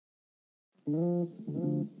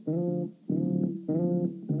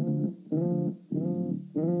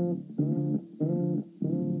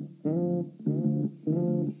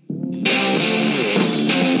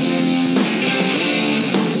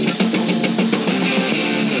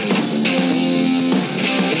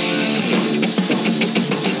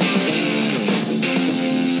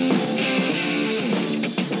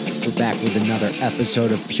Back with another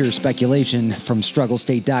episode of Pure Speculation from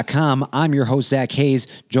strugglestate.com. I'm your host, Zach Hayes,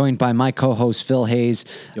 joined by my co-host, Phil Hayes.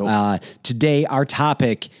 Today, our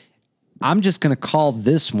topic, I'm just going to call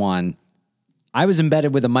this one, I was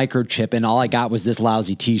embedded with a microchip and all I got was this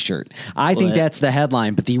lousy t-shirt. I think that's the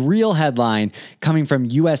headline, but the real headline coming from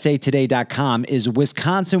usatoday.com is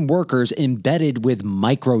Wisconsin workers embedded with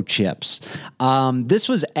microchips. This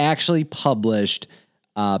was actually published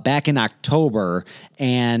back in October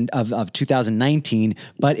of 2019,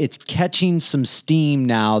 but it's catching some steam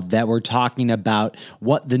now that we're talking about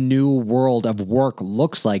what the new world of work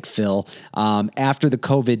looks like, Phil, after the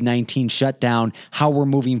COVID-19 shutdown, how we're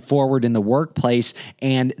moving forward in the workplace.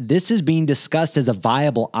 And this is being discussed as a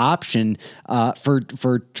viable option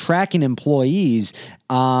for tracking employees.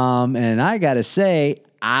 And I got to say,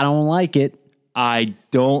 I don't like it. I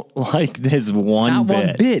don't like this one bit. Not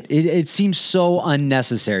one bit. It seems so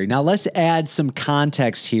unnecessary. Now, let's add some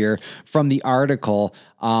context here from the article.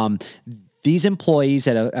 These employees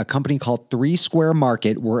at a company called 3 Square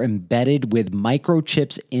Market were embedded with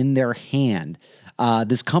microchips in their hand.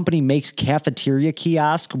 This company makes cafeteria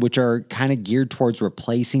kiosks, which are kind of geared towards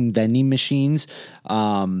replacing vending machines.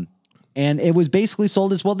 And it was basically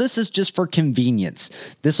sold as, well, this is just for convenience.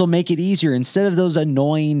 This will make it easier. Instead of those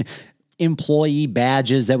annoying employee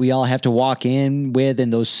badges that we all have to walk in with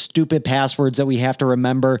and those stupid passwords that we have to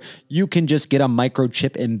remember, you can just get a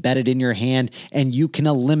microchip embedded in your hand and you can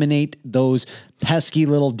eliminate those pesky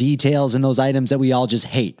little details and those items that we all just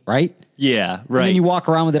hate, right? Yeah, right. And then you walk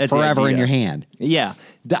around with it forever in your hand. Yeah.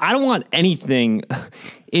 I don't want anything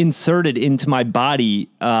inserted into my body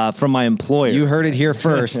from my employer. You heard it here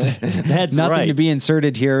first. That's Nothing right. to be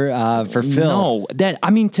inserted here for Phil.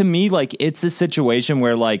 No, to me, like, it's a situation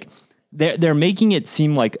where, like, they're making it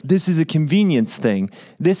seem like this is a convenience thing.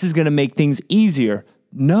 This is going to make things easier.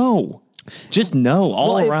 No, just no,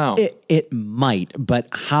 all around. It might, but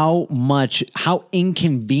how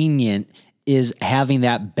inconvenient is having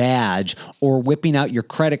that badge or whipping out your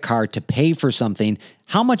credit card to pay for something?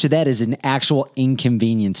 How much of that is an actual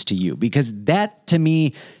inconvenience to you? Because that, to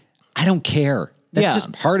me, I don't care. That's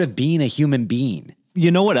just part of being a human being.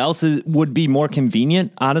 You know what else would be more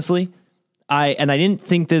convenient, honestly? I didn't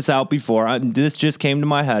think this out before. This just came to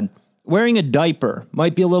my head. Wearing a diaper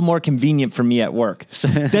might be a little more convenient for me at work.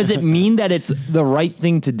 Does it mean that it's the right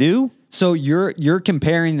thing to do? So you're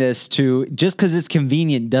comparing this to, just because it's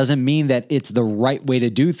convenient doesn't mean that it's the right way to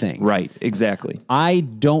do things. Right, exactly. I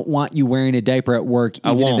don't want you wearing a diaper at work,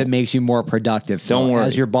 even if it makes you more productive. Don't worry.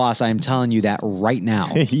 As your boss, I am telling you that right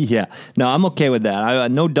now. Yeah. No, I'm okay with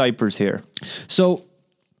that. No diapers here. So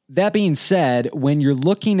that being said, when you're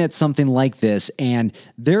looking at something like this and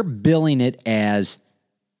they're billing it as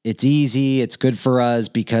it's easy, it's good for us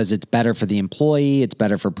because it's better for the employee, it's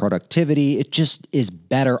better for productivity, it just is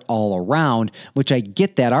better all around, which I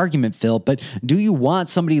get that argument, Phil, but do you want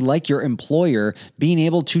somebody like your employer being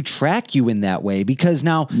able to track you in that way? Because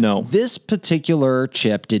now, no, this particular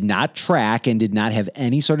chip did not track and did not have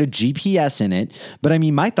any sort of GPS in it, but I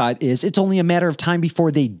mean, my thought is it's only a matter of time before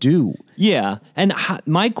they do. Yeah, and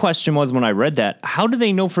my question was, when I read that, how do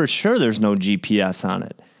they know for sure there's no GPS on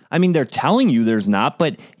it? I mean, they're telling you there's not,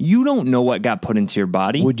 but you don't know what got put into your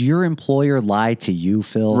body. Would your employer lie to you,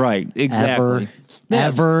 Phil? Right, exactly.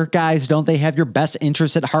 Ever, guys, don't they have your best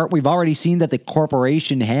interest at heart? We've already seen that the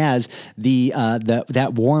corporation has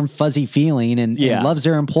that warm, fuzzy feeling and loves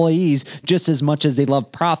their employees just as much as they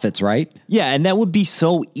love profits, right? Yeah, and that would be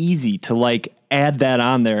so easy to, like, add that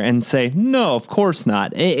on there and say, no, of course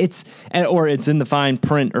not. It's in the fine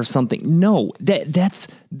print or something. No,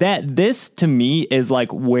 this to me is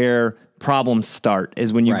like where problems start,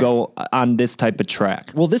 is when you go on this type of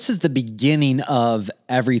track. Well, this is the beginning of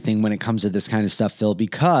everything when it comes to this kind of stuff, Phil,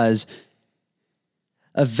 because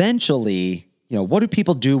eventually, what do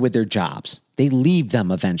people do with their jobs? They leave them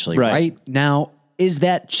eventually, right? Now, is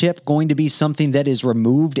that chip going to be something that is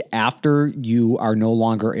removed after you are no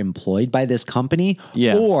longer employed by this company?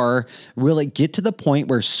 Yeah. Or will it get to the point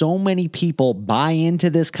where so many people buy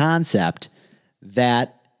into this concept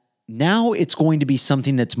that now it's going to be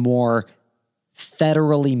something that's more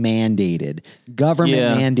federally mandated,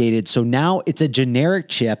 government mandated. So now it's a generic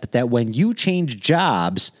chip that when you change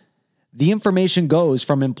jobs, the information goes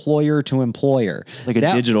from employer to employer. Like a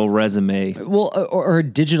digital resume. Well, or a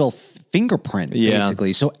digital fingerprint,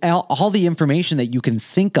 basically. So all the information that you can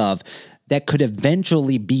think of that could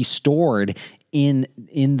eventually be stored in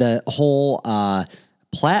the whole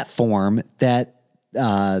platform that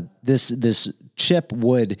this chip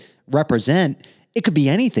would represent. It could be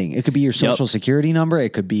anything. It could be your social security number.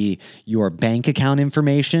 It could be your bank account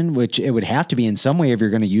information, which it would have to be in some way if you're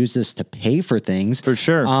going to use this to pay for things. For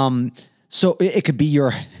sure. So it could be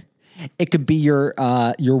your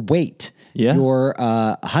weight, your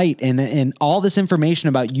height, and all this information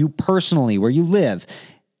about you personally, where you live.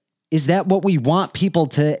 Is that what we want people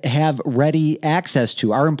to have ready access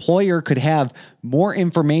to? Our employer could have more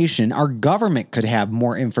information. Our government could have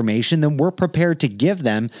more information than we're prepared to give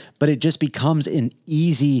them, but it just becomes an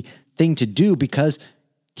easy thing to do because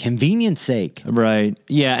convenience sake. Right.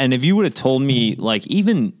 Yeah. And if you would have told me like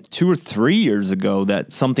even 2 or 3 years ago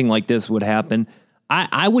that something like this would happen,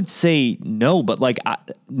 I would say no. But like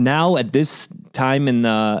now at this time in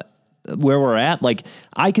where we're at, like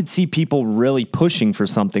I could see people really pushing for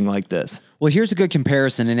something like this. Well, here's a good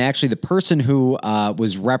comparison. And actually the person who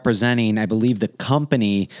was representing, I believe, the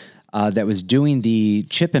company that was doing the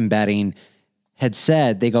chip embedding had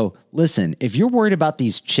said, they go, listen, if you're worried about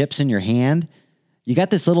these chips in your hand, you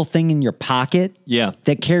got this little thing in your pocket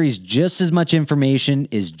that carries just as much information,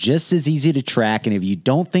 is just as easy to track. And if you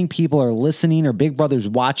don't think people are listening or Big Brother's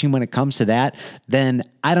watching when it comes to that, then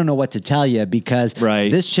I don't know what to tell you because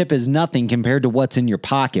this chip is nothing compared to what's in your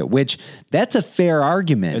pocket, which that's a fair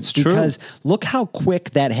argument. It's true. Because look how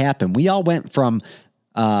quick that happened. We all went from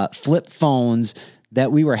flip phones that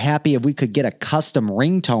we were happy if we could get a custom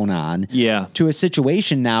ringtone on to a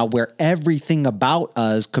situation now where everything about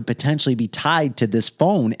us could potentially be tied to this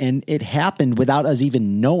phone. And it happened without us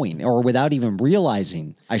even knowing or without even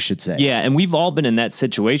realizing, I should say. Yeah. And we've all been in that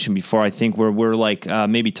situation before, I think, where we're like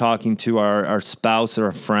maybe talking to our spouse or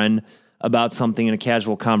a friend about something in a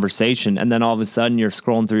casual conversation. And then all of a sudden you're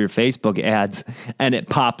scrolling through your Facebook ads and it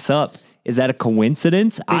pops up. Is that a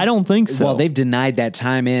coincidence? I don't think so. Well, they've denied that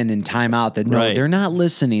time in and time out that no, they're not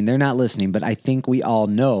listening. They're not listening. But I think we all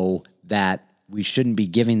know that we shouldn't be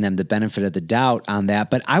giving them the benefit of the doubt on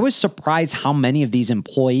that. But I was surprised how many of these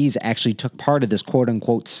employees actually took part of this quote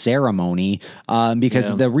unquote ceremony.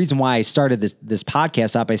 Because the reason why I started this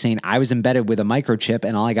podcast out by saying I was embedded with a microchip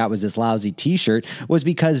and all I got was this lousy t-shirt was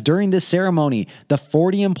because during this ceremony, the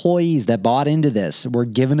 40 employees that bought into this were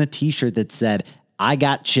given a t-shirt that said, I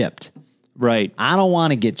got chipped. Right. I don't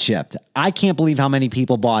want to get chipped. I can't believe how many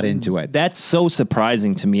people bought into it. That's so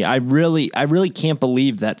surprising to me. I really can't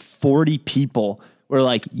believe that 40 people were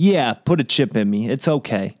like, yeah, put a chip in me. It's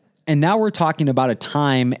okay. And now we're talking about a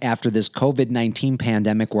time after this COVID-19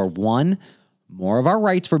 pandemic where more of our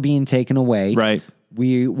rights were being taken away. Right.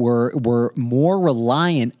 We were more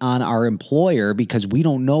reliant on our employer because we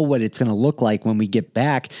don't know what it's going to look like when we get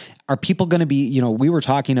back. Are people going to be, we were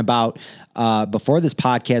talking about before this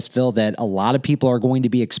podcast, Phil, that a lot of people are going to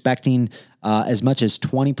be expecting as much as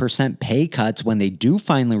 20% pay cuts when they do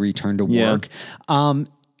finally return to work.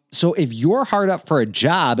 So if you're hard up for a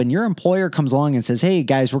job and your employer comes along and says, hey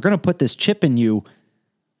guys, we're going to put this chip in you,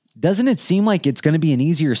 doesn't it seem like it's going to be an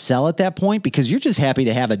easier sell at that point? Because you're just happy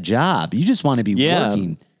to have a job. You just want to be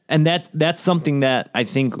working. And that's something that I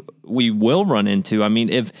think we will run into. I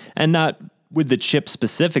mean, not with the chip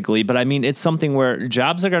specifically, but I mean, it's something where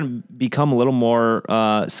jobs are going to become a little more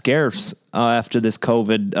scarce after this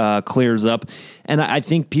COVID clears up. And I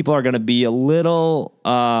think people are going to be a little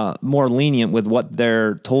more lenient with what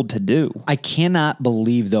they're told to do. I cannot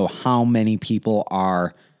believe, though, how many people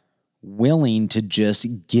are willing to just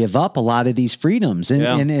give up a lot of these freedoms.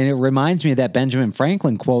 And it reminds me of that Benjamin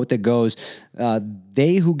Franklin quote that goes,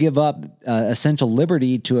 they who give up essential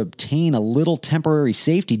liberty to obtain a little temporary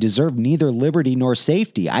safety deserve neither liberty nor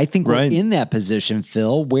safety. I think we're in that position,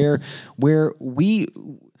 Phil, where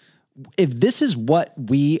if this is what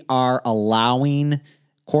we are allowing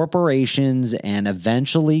corporations and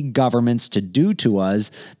eventually governments to do to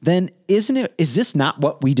us, then is this not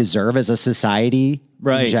what we deserve as a society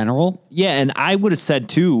in general? Yeah. And I would have said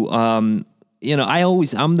too, I'm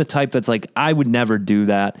the type that's like, I would never do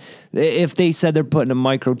that. If they said they're putting a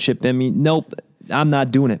microchip in me, nope, I'm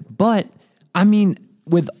not doing it. But I mean,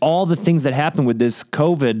 with all the things that happened with this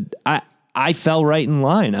COVID, I fell right in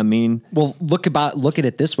line. I mean, well, look at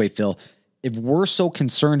it this way, Phil. If we're so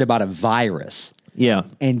concerned about a virus,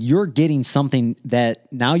 and you're getting something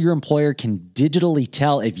that now your employer can digitally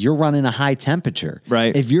tell if you're running a high temperature,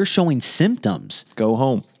 right? If you're showing symptoms, go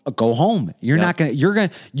home. Go home. You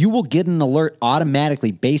will get an alert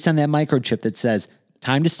automatically based on that microchip that says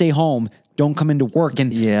time to stay home. Don't come into work.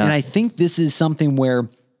 And I think this is something where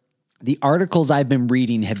the articles I've been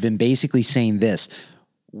reading have been basically saying this.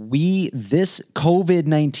 this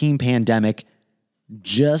COVID-19 pandemic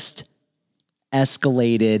just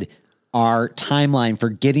escalated our timeline for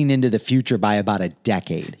getting into the future by about a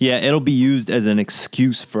decade. Yeah, it'll be used as an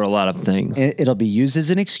excuse for a lot of things. It'll be used as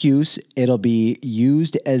an excuse. It'll be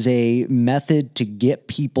used as a method to get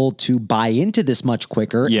people to buy into this much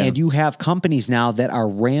quicker. Yeah. And you have companies now that are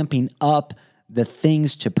ramping up the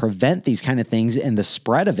things to prevent these kind of things and the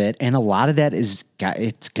spread of it. And a lot of that it's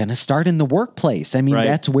going to start in the workplace. I mean,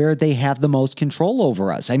 that's where they have the most control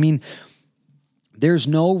over us. I mean, there's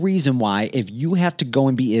no reason why, if you have to go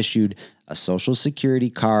and be issued a social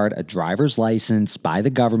security card, a driver's license by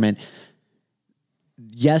the government,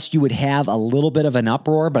 yes, you would have a little bit of an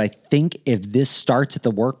uproar, but I think if this starts at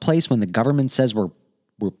the workplace, when the government says we're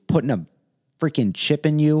putting a freaking chip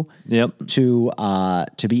in you to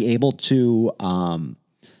be able to,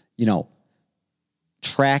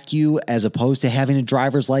 track you as opposed to having a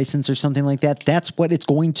driver's license or something like that, that's what it's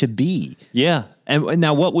going to be. Yeah. And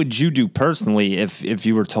now what would you do personally if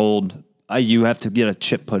you were told you have to get a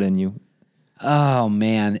chip put in you? Oh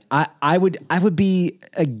man, I wouldn't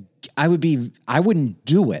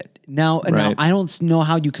do it. Now I don't know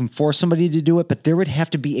how you can force somebody to do it, but there would have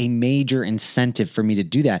to be a major incentive for me to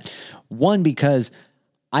do that. One, because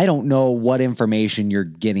I don't know what information you're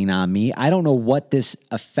getting on me. I don't know what this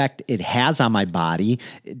effect it has on my body.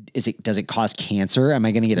 Does it cause cancer? Am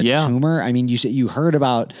I going to get a tumor? I mean, you heard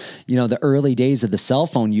about, the early days of the cell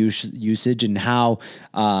phone usage and how,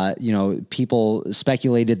 people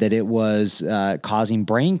speculated that it was causing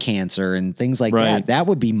brain cancer and things like that. That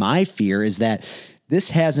would be my fear, is that this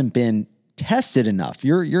hasn't been tested enough.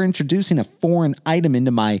 You're introducing a foreign item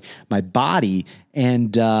into my body,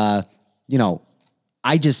 and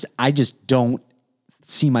I just don't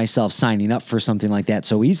see myself signing up for something like that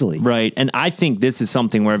so easily. Right. And I think this is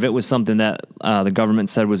something where if it was something that the government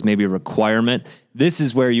said was maybe a requirement, this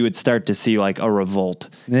is where you would start to see like a revolt.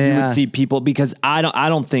 Yeah. You would see people, because I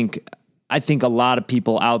think a lot of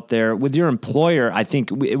people out there with your employer, I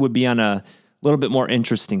think it would be on a little bit more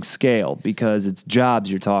interesting scale because it's jobs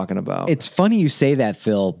you're talking about. It's funny you say that,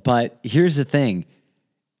 Phil, but here's the thing.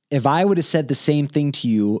 If I would have said the same thing to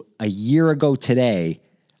you a year ago today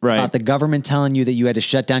about the government telling you that you had to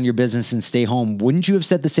shut down your business and stay home, wouldn't you have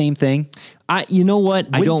said the same thing? You know what?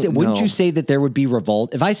 I don't know. Wouldn't you say that there would be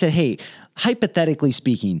revolt? If I said, hey, hypothetically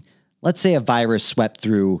speaking, let's say a virus swept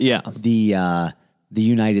through the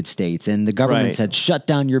United States and the government said, shut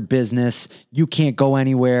down your business. You can't go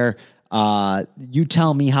anywhere. You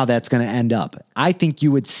tell me how that's going to end up. I think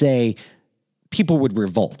you would say, people would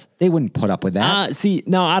revolt. They wouldn't put up with that.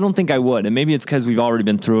 No, I don't think I would. And maybe it's because we've already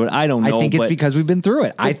been through it. I don't know. I think it's because we've been through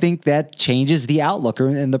it. I think that changes the outlook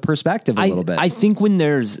and the perspective a little bit. I think when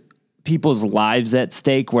there's people's lives at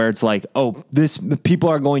stake where it's like, people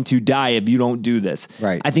are going to die if you don't do this.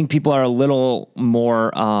 Right. I think people are a little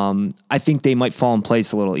more, I think they might fall in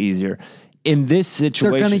place a little easier. In this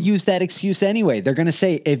situation, they're going to use that excuse anyway. They're going to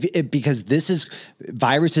say because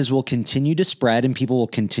viruses will continue to spread and people will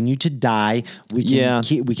continue to die. We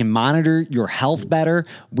can monitor your health better.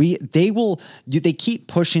 They keep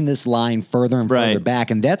pushing this line further and further back,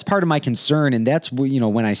 and that's part of my concern. And that's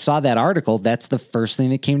when I saw that article, that's the first thing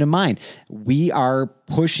that came to mind. We are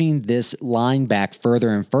pushing this line back further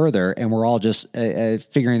and further, and we're all just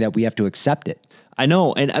figuring that we have to accept it. I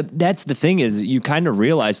know. And that's the thing is you kind of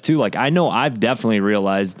realize too, like, I know I've definitely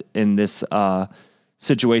realized in this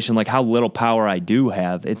situation, like how little power I do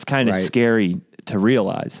have. It's kind of scary to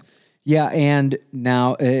realize. Yeah. And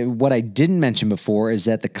now what I didn't mention before is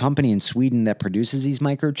that the company in Sweden that produces these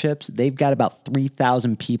microchips, they've got about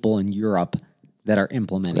 3,000 people in Europe that are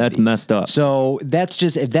implementing. That's messed up. So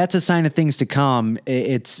if that's a sign of things to come,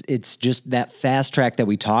 it's just that fast track that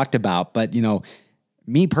we talked about. But,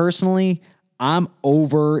 me personally, I'm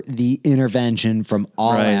over the intervention from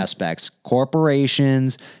all aspects.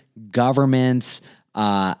 Corporations, governments,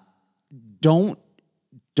 don't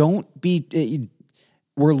be.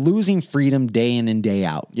 We're losing freedom day in and day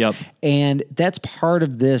out. Yep. And that's part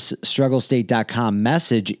of this strugglestate.com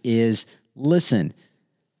message is, listen,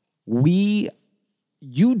 you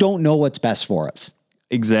don't know what's best for us.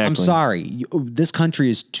 Exactly. I'm sorry. This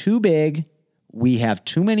country is too big. We have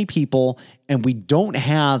too many people, and we don't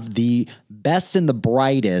have the best and the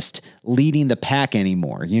brightest leading the pack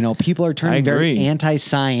anymore. People are turning very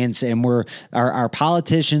anti-science, and our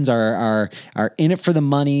politicians are in it for the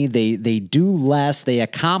money. They do less, they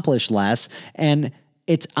accomplish less, and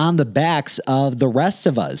it's on the backs of the rest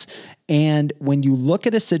of us. And when you look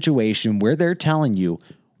at a situation where they're telling you,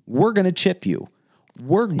 we're going to chip you,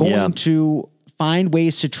 we're going to find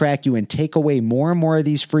ways to track you and take away more and more of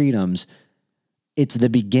these freedoms, It's the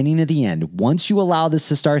beginning of the end. Once you allow this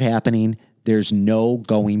to start happening, there's no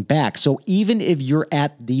going back. So even if you're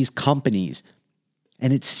at these companies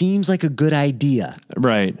and it seems like a good idea,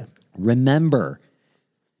 right? Remember,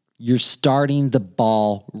 you're starting the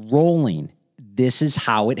ball rolling. This is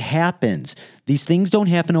how it happens. These things don't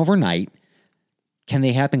happen overnight. Can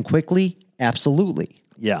they happen quickly? Absolutely.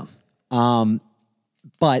 Yeah.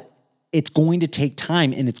 But it's going to take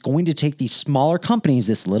time, and it's going to take these smaller companies,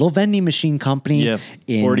 this little vending machine company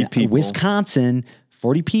in Wisconsin,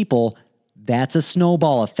 40 people, that's a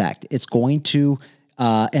snowball effect. It's going to,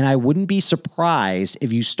 and I wouldn't be surprised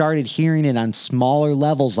if you started hearing it on smaller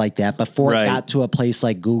levels like that before it got to a place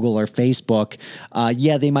like Google or Facebook.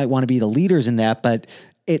 They might want to be the leaders in that, but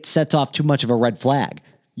it sets off too much of a red flag.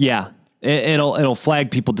 Yeah. It'll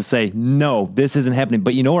flag people to say, no, this isn't happening.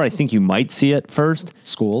 But you know where I think you might see it first?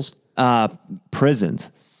 Schools.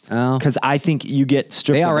 Prisons. Because I think you get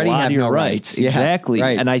stripped they of already a lot have of your no rights. Yeah, exactly.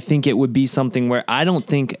 right. And I think it would be something where I don't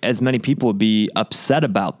think as many people would be upset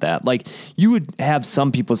about that. Like, you would have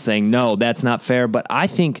some people saying, no, that's not fair. But I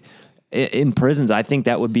think in prisons, I think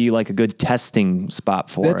that would be like a good testing spot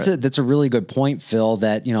for it. That's a really good point, Phil,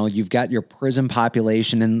 that, you've got your prison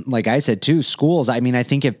population. And like I said, too, schools. I mean, I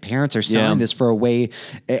think if parents are selling this for a way,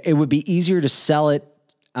 it would be easier to sell it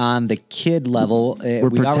on the kid level. We're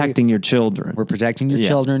protecting your children. We're protecting your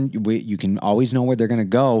children. You can always know where they're going to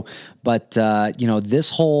go. But, this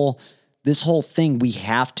whole thing, we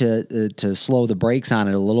have to slow the brakes on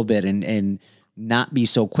it a little bit and not be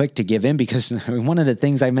so quick to give in, because one of the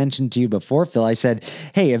things I mentioned to you before, Phil, I said,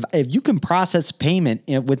 hey, if you can process payment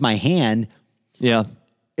with my hand,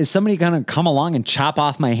 is somebody going to come along and chop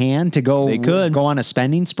off my hand to go on a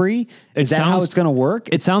spending spree? Is that how it's going to work?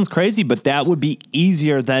 It sounds crazy, but that would be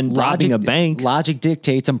easier than robbing a bank. Logic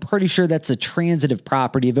dictates. I'm pretty sure that's a transitive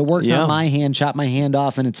property. If it works on my hand, chop my hand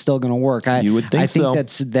off, and it's still going to work. You would think so. I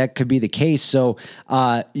think that could be the case. So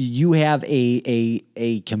you have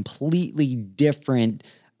a completely different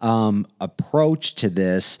approach to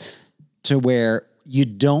this, to where you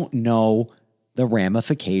don't know the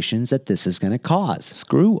ramifications that this is going to cause.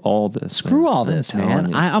 Screw all this,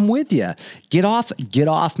 man. I'm with you. Get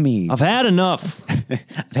off me. I've had enough.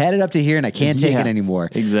 I've had it up to here and I can't take it anymore.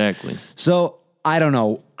 Exactly. So I don't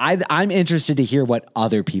know. I'm interested to hear what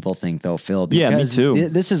other people think, though, Phil. Because me too.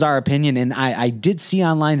 This is our opinion. And I did see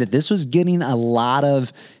online that this was getting a lot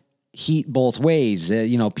of heat both ways.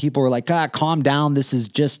 People were like, calm down. This is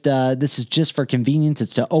just for convenience.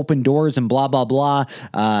 It's to open doors and blah, blah, blah.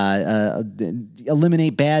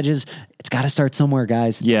 Eliminate badges. It's got to start somewhere,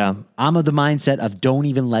 guys. Yeah. I'm of the mindset of don't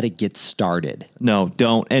even let it get started. No,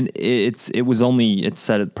 don't. And it said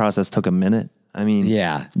the process took a minute. I mean,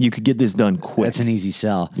 you could get this done quick. That's an easy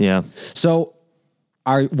sell. Yeah. So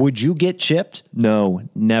would you get chipped? No,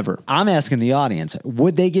 never. I'm asking the audience,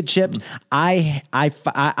 would they get chipped? I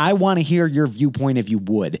want to hear your viewpoint if you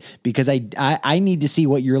would, because I need to see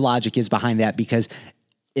what your logic is behind that, because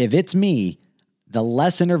if it's me, the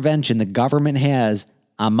less intervention the government has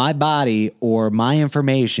on my body or my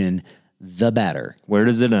information, the better. Where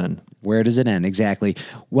does it end? Where does it end? Exactly.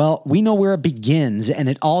 Well, we know where it begins, and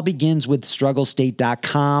it all begins with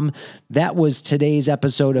strugglestate.com. That was today's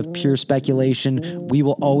episode of Pure Speculation. We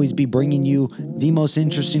will always be bringing you the most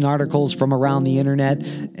interesting articles from around the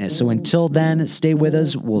internet. So until then, stay with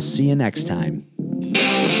us. We'll see you next time.